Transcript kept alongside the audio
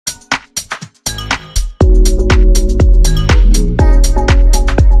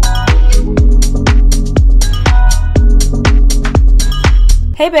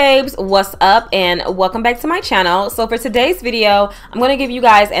Hey babes, what's up and welcome back to my channel. So for today's video, I'm going to give you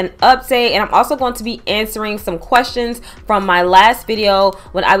guys an update, and I'm also going to be answering some questions from my last video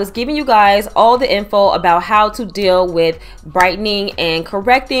when I was giving you guys all the info about how to deal with brightening and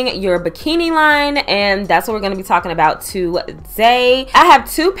correcting your bikini line, and that's what we're going to be talking about today. I have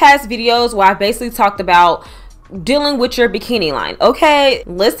two past videos where I basically talked about dealing with your bikini line. Okay,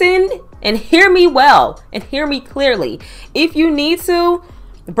 listen and hear me well and hear me clearly. If you need to,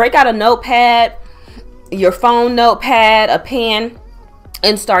 break out a notepad, your phone notepad, a pen,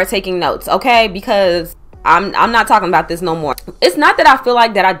 and start taking notes, okay? Because I'm not talking about this no more. It's not that I feel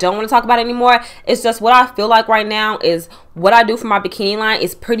like that I don't want to talk about it anymore. It's just what I feel like right now is what I do for my bikini line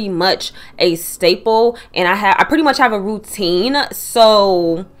is pretty much a staple, and I pretty much have a routine.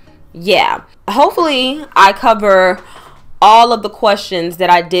 So yeah, hopefully I cover all of the questions that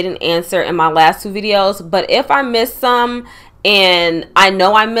I didn't answer in my last two videos. But if I missed some, and I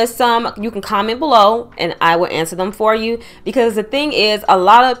know I missed some, you can comment below and I will answer them for you, because the thing is, a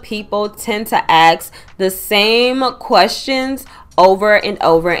lot of people tend to ask the same questions over and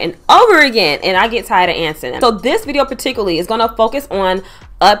over and over again, and I get tired of answering them. So this video particularly is going to focus on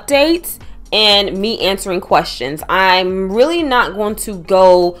updates and me answering questions. I'm really not going to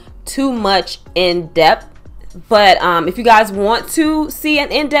go too much in depth, but if you guys want to see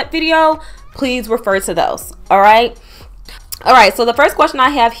an in-depth video, please refer to those. All right, so the first question I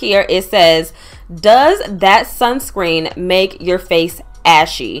have here, it says, does that sunscreen make your face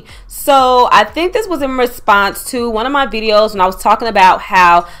ashy? So I think this was in response to one of my videos when I was talking about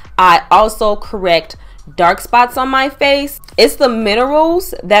how I also correct dark spots on my face. It's the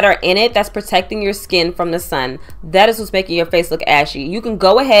minerals that are in it that's protecting your skin from the sun. That is what's making your face look ashy. You can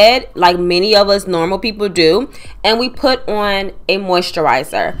go ahead, like many of us normal people do, and we put on a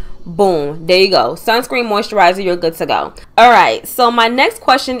moisturizer. Boom, there you go. Sunscreen, moisturizer, you're good to go. All right, so my next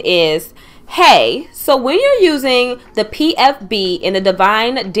question is, hey, so when you're using the PFB in the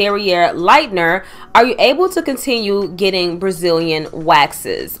Divine DERRIERE lightener, are you able to continue getting Brazilian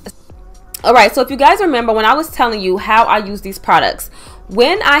waxes? All right, so if you guys remember when I was telling you how I use these products,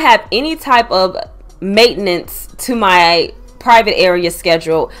 when I have any type of maintenance to my private area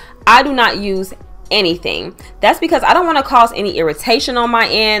schedule, I do not use anything. That's because I don't want to cause any irritation on my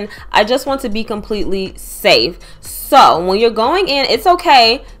end. I just want to be completely safe. So when you're going in, it's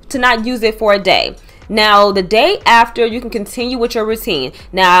okay to not use it for a day. Now, the day after, you can continue with your routine.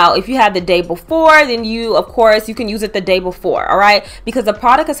 Now, if you have the day before, then of course, you can use it the day before, all right? Because the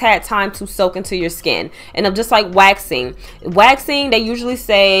product has had time to soak into your skin. And I'm just like waxing. Waxing, they usually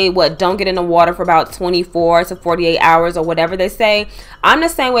say, don't get in the water for about 24 to 48 hours or whatever they say. I'm the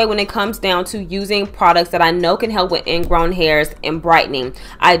same way when it comes down to using products that I know can help with ingrown hairs and brightening.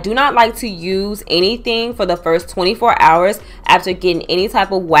 I do not like to use anything for the first 24 hours after getting any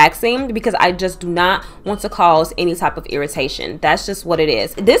type of waxing, because I just do not want to cause any type of irritation. That's just what it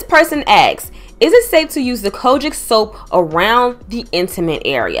is. This person asks, is it safe to use the Kojic soap around the intimate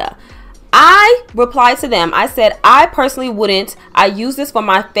area? I replied to them, I said, I personally wouldn't. I use this for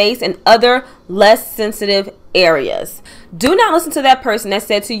my face and other less sensitive areas. Do not listen to that person that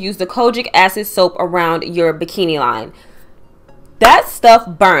said to use the Kojic acid soap around your bikini line. That stuff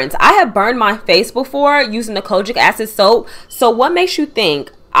burns. I have burned my face before using the Kojic acid soap. So what makes you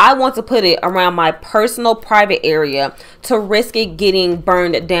think I want to put it around my personal private area to risk it getting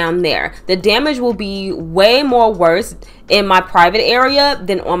burned down there? The damage will be way more worse in my private area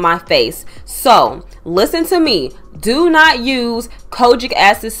than on my face. So listen to me. Do not use Kojic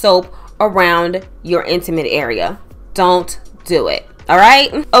acid soap around your intimate area. Don't do it. All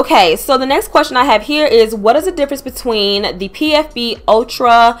right. Okay, so the next question I have here is, what is the difference between the PFB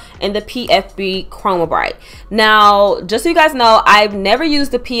Ultra and the PFB CHROMABRIGHT? Now, just so you guys know, I've never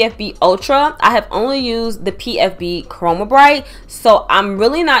used the PFB Ultra. I have only used the PFB CHROMABRIGHT, so I'm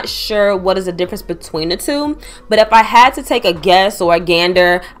really not sure what is the difference between the two. But if I had to take a guess or a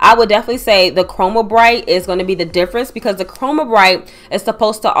gander, I would definitely say the CHROMABRIGHT is going to be the difference, because the CHROMABRIGHT is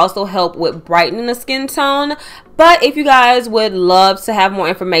supposed to also help with brightening the skin tone. But if you guys would love to have more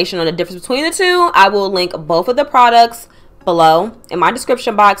information on the difference between the two, I will link both of the products below in my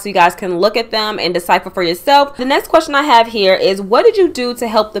description box so you guys can look at them and decipher for yourself. The next question I have here is, what did you do to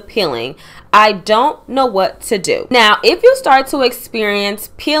help the peeling? I don't know what to do. Now, if you start to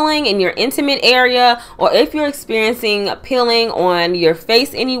experience peeling in your intimate area, or if you're experiencing peeling on your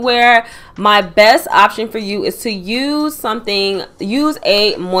face anywhere, my best option for you is to use a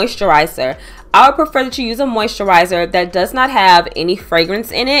moisturizer. I would prefer that you use a moisturizer that does not have any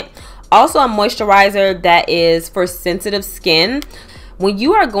fragrance in it. Also, a moisturizer that is for sensitive skin. when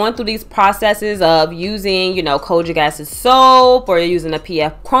you are going through these processes of using, you know, Kojic acid soap or you're using a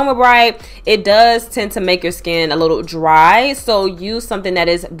PF CHROMABRIGHT, it does tend to make your skin a little dry. So use something that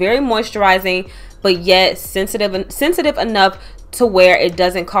is very moisturizing, but yet sensitive enough to where it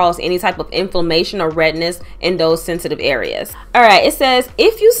doesn't cause any type of inflammation or redness in those sensitive areas. All right, it says,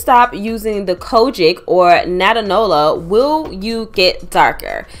 if you stop using the Kojic or Natanola, will you get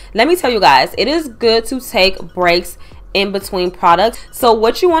darker? Let me tell you guys, it is good to take breaks in between products. So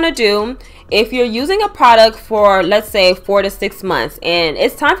what you want to do, if you're using a product for, let's say, 4 to 6 months and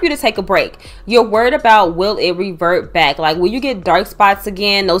it's time for you to take a break, you're worried about, will it revert back? Like, will you get dark spots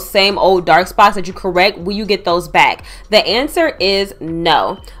again? Those same old dark spots that you correct, will you get those back? The answer is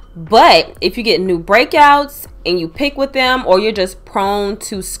no. But if you get new breakouts and you pick with them, or you're just prone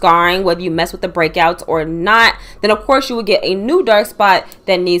to scarring, whether you mess with the breakouts or not, then of course you will get a new dark spot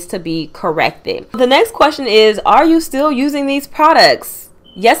that needs to be corrected. The next question is, are you still using these products?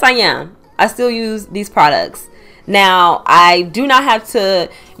 Yes, I am. I still use these products. Now, I do not have to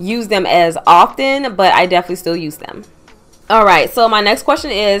use them as often, but I definitely still use them. All right, so my next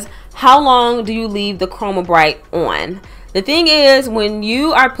question is, how long do you leave the CHROMABRIGHT on? The thing is, when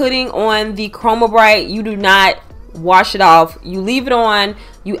you are putting on the CHROMABRIGHT, you do not wash it off. You leave it on.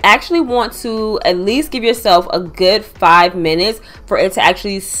 You actually want to at least give yourself a good 5 minutes for it to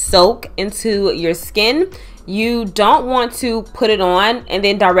actually soak into your skin. You don't want to put it on and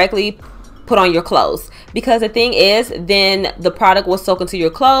then directly put on your clothes, because the thing is, then the product will soak into your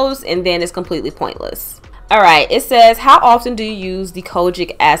clothes and then it's completely pointless. All right, it says, how often do you use the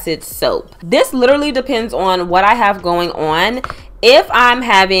Kojic acid soap? This literally depends on what I have going on. If I'm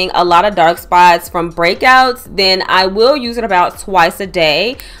having a lot of dark spots from breakouts, then I will use it about twice a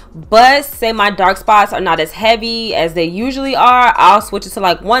day. But say my dark spots are not as heavy as they usually are, I'll switch it to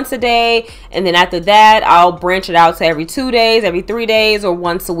like once a day, and then after that I'll branch it out to every 2 days, every 3 days, or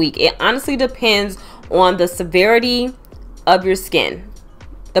once a week. It honestly depends on the severity of your skin.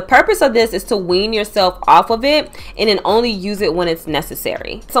 The purpose of this is to wean yourself off of it and then only use it when it's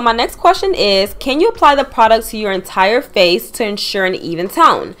necessary. So my next question is, can you apply the product to your entire face to ensure an even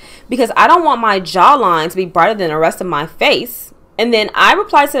tone? Because I don't want my jawline to be brighter than the rest of my face. And then I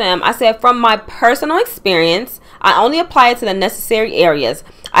replied to them, I said, from my personal experience, I only apply it to the necessary areas.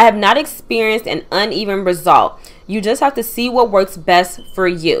 I have not experienced an uneven result. You just have to see what works best for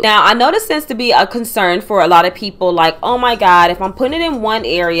you. Now, I know this tends to be a concern for a lot of people, like, oh my God, if I'm putting it in one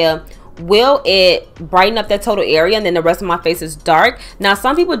area, will it brighten up that total area and then the rest of my face is dark? Now,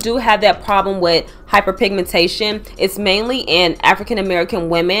 some people do have that problem with hyperpigmentation. It's mainly in African American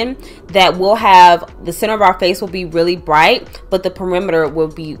women that will have the center of our face will be really bright, but the perimeter will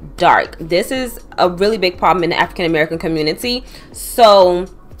be dark. This is a really big problem in the African American community. So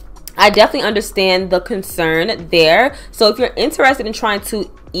I definitely understand the concern there. So if you're interested in trying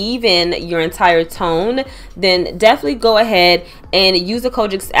to even your entire tone, then definitely go ahead and use the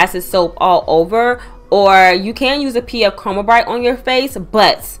Kojic acid soap all over, or you can use a PF CHROMABRIGHT on your face,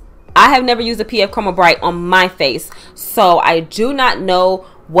 but I have never used a PF CHROMABRIGHT on my face, so I do not know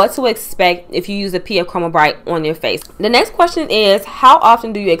what to expect if you use a PF CHROMABRIGHT on your face. The next question is, how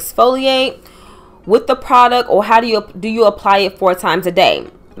often do you exfoliate with the product, or how do you apply it 4 times a day?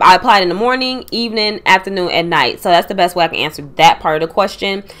 I apply it in the morning, evening, afternoon, and night. So that's the best way I can answer that part of the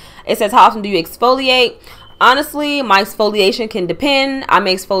question. It says, how often do you exfoliate? Honestly, my exfoliation can depend. I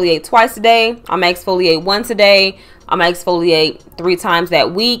may exfoliate twice a day. I may exfoliate once a day. I may exfoliate 3 times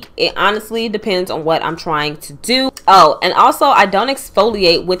that week. It honestly depends on what I'm trying to do. Oh, and also I don't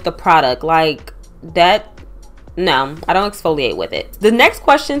exfoliate with the product like that. No, I don't exfoliate with it. The next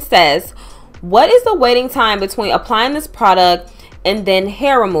question says, what is the waiting time between applying this product and then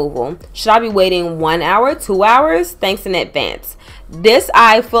hair removal? Should I be waiting 1 hour, 2 hours? Thanks in advance. This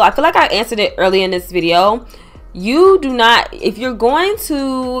I feel like I answered it earlier in this video. You do not, if you're going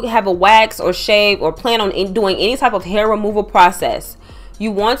to have a wax or shave or plan on doing any type of hair removal process, you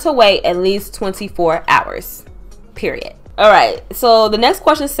want to wait at least 24 hours, period. All right, so the next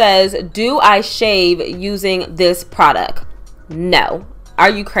question says, do I shave using this product? No. Are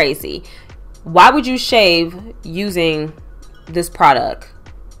you crazy? Why would you shave using this product?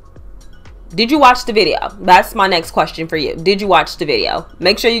 Did you watch the video? That's my next question for you. Did you watch the video?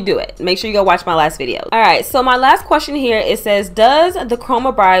 Make sure you do it. Make sure you go watch my last video. All right, so my last question here, it says, does the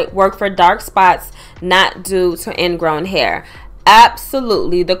CHROMABRIGHT work for dark spots not due to ingrown hair?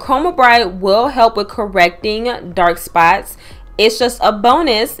 Absolutely. The CHROMABRIGHT will help with correcting dark spots. It's just a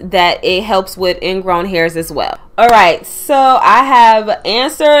bonus that it helps with ingrown hairs as well. All right, so I have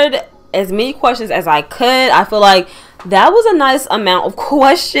answered as many questions as I could. I feel like that was a nice amount of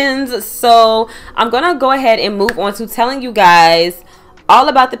questions, so I'm gonna go ahead and move on to telling you guys all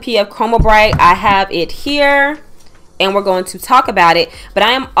about the PF CHROMABRIGHT. I have it here and we're going to talk about it. But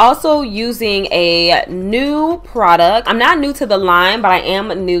I am also using a new product. I'm not new to the line, but I am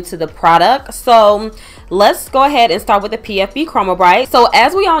new to the product. So let's go ahead and start with the PFB CHROMABRIGHT. So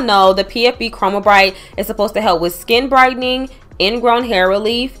as we all know, the PFB CHROMABRIGHT is supposed to help with skin brightening, ingrown hair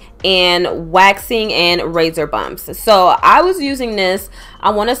relief, and waxing and razor bumps. So I was using this, I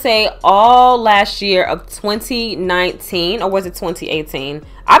want to say all last year of 2019, or was it 2018?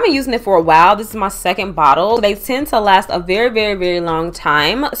 I've been using it for a while. This is my second bottle. They tend to last a very, very, very long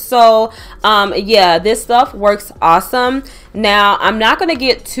time. So yeah, this stuff works awesome. Now I'm not going to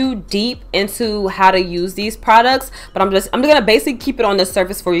get too deep into how to use these products, but I'm gonna basically keep it on the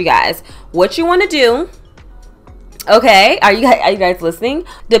surface for you guys. What you want to do, okay, are you guys listening?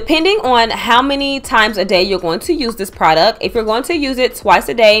 Depending on how many times a day you're going to use this product, if you're going to use it twice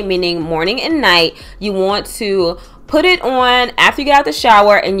a day, meaning morning and night, you want to put it on after you get out the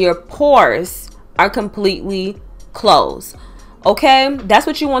shower and your pores are completely closed. Okay, that's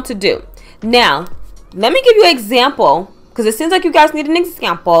what you want to do. Now let me give you an example, because it seems like you guys need an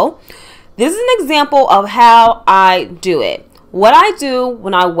example. This is an example of how I do it. What I do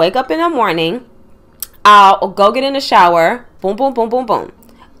when I wake up in the morning, I'll go get in the shower. Boom, boom, boom, boom, boom.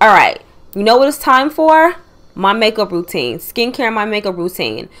 All right. You know what it's time for? My makeup routine. Skincare, my makeup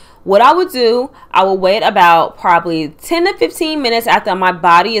routine. What I would do, I will wait about probably 10 to 15 minutes after my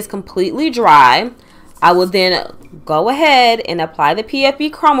body is completely dry. I will then go ahead and apply the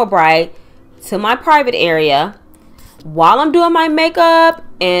PFB CHROMABRIGHT to my private area. While I'm doing my makeup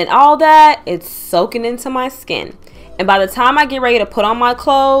and all that, it's soaking into my skin. And by the time I get ready to put on my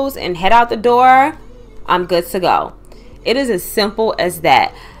clothes and head out the door, I'm good to go. It is as simple as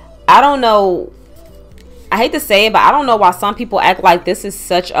that. I don't know, I hate to say it, but I don't know why some people act like this is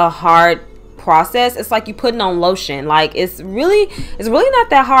such a hard process. It's like you putting on lotion. Like it's really not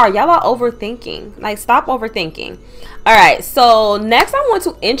that hard. Y'all are overthinking. Like, stop overthinking. All right, so next I want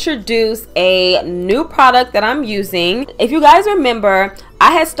to introduce a new product that I'm using. If you guys remember,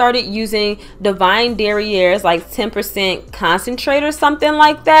 I had started using Divine DERRIERE's like 10% concentrate or something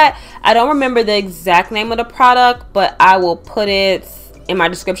like that. I don't remember the exact name of the product, but I will put it in my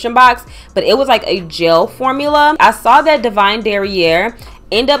description box. But it was like a gel formula. I saw that Divine DERRIERE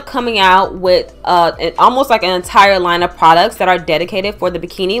end up coming out with almost like an entire line of products that are dedicated for the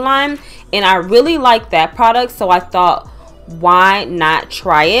bikini line, and I really like that product, so I thought, why not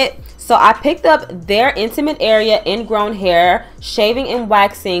try it? So I picked up their intimate area ingrown hair shaving and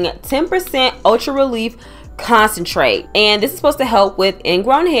waxing 10% ultra relief concentrate, and this is supposed to help with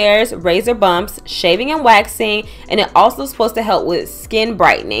ingrown hairs, razor bumps, shaving and waxing, and it also is supposed to help with skin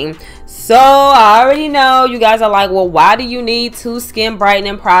brightening. So I already know you guys are like, well, why do you need 2 skin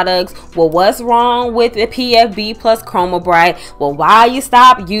brightening products? Well, what's wrong with the PFB plus CHROMABRIGHT? Well, why you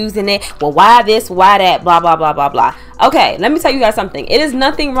stop using it? Well, why this, why that, blah blah blah blah blah. Okay, let me tell you guys something. It is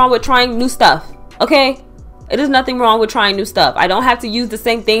nothing wrong with trying new stuff. Okay, it is nothing wrong with trying new stuff. I don't have to use the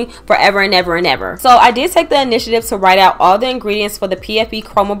same thing forever and ever and ever. So I did take the initiative to write out all the ingredients for the PFB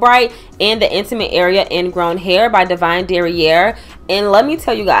CHROMABRIGHT and the intimate area ingrown hair by Divine DERRIERE. And let me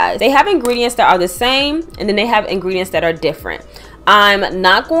tell you guys, they have ingredients that are the same, and then they have ingredients that are different. I'm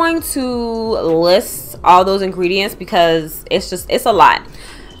not going to list all those ingredients because it's a lot.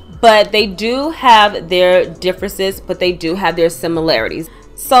 But they do have their differences, but they do have their similarities.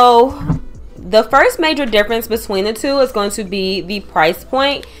 So the first major difference between the two is going to be the price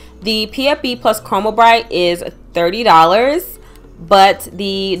point. The PFB plus CHROMABRIGHT is $30, but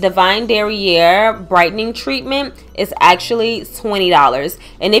the Divine DERRIERE brightening treatment is actually $20.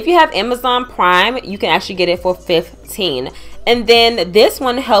 And if you have Amazon Prime, you can actually get it for $15. And then this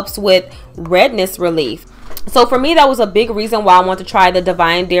one helps with redness relief. So for me, that was a big reason why I want to try the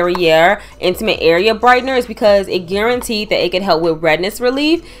Divine DERRIERE Intimate Area Brightener, is because it guaranteed that it could help with redness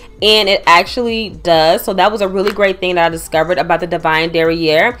relief, and it actually does. So that was a really great thing that I discovered about the Divine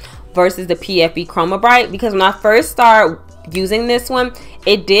DERRIERE versus the PFB CHROMABRIGHT, because when I first started using this one,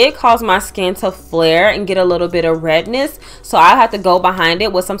 it did cause my skin to flare and get a little bit of redness. So I had to go behind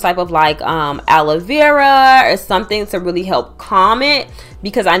it with some type of like aloe vera or something to really help calm it,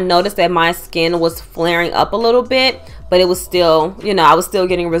 because I noticed that my skin was flaring up a little bit, but it was still, you know, I was still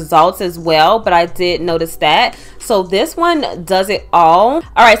getting results as well, but I did notice that. So this one does it all. All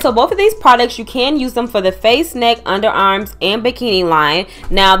right, so both of these products, you can use them for the face, neck, underarms, and bikini line.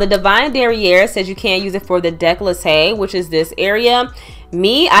 Now the Divine DERRIERE says you can't use it for the décolleté, which is this area.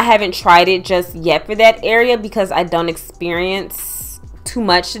 Me, I haven't tried it just yet for that area because I don't experience too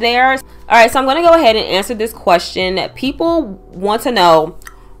much there. All right, so I'm gonna go ahead and answer this question. People want to know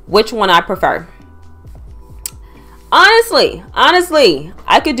which one I prefer. Honestly,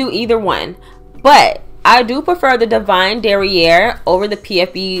 I could do either one, but I do prefer the Divine Derriere over the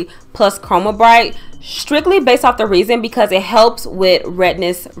PFB plus CHROMABRIGHT, strictly based off the reason because it helps with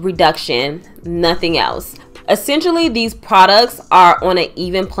redness reduction, nothing else. Essentially, these products are on an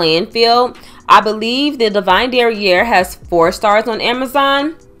even playing field. I believe the Divine Derriere has 4 stars on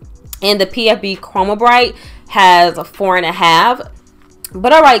Amazon, and the PFB CHROMABRIGHT has 4.5.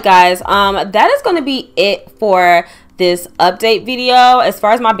 But alright guys, that is going to be it for this update video. As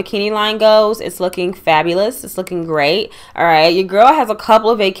far as my bikini line goes, it's looking fabulous. It's looking great. Alright, your girl has a couple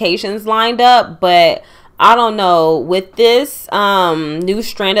of vacations lined up, but I don't know, with this new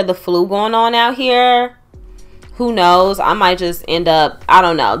strand of the flu going on out here, who knows, I might just end up, I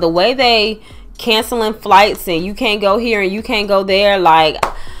don't know, the way they canceling flights and you can't go here and you can't go there, like,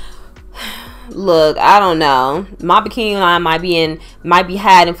 look, I don't know, my bikini line might be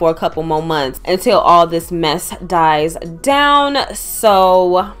hiding for a couple more months until all this mess dies down.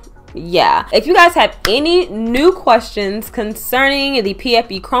 So yeah, if you guys have any new questions concerning the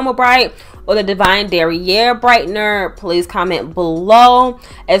PFB CHROMABRIGHT or the Divine Derriere brightener, please comment below.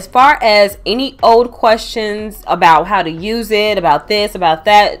 As far as any old questions about how to use it, about this, about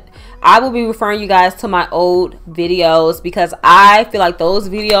that, I will be referring you guys to my old videos because I feel like those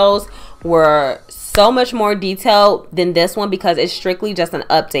videos were so much more detailed than this one because it's strictly just an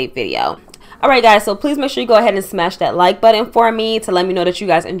update video. Alright guys, so please make sure you go ahead and smash that like button for me to let me know that you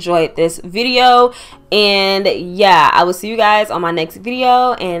guys enjoyed this video. And yeah, I will see you guys on my next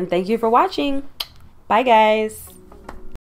video, and thank you for watching. Bye guys.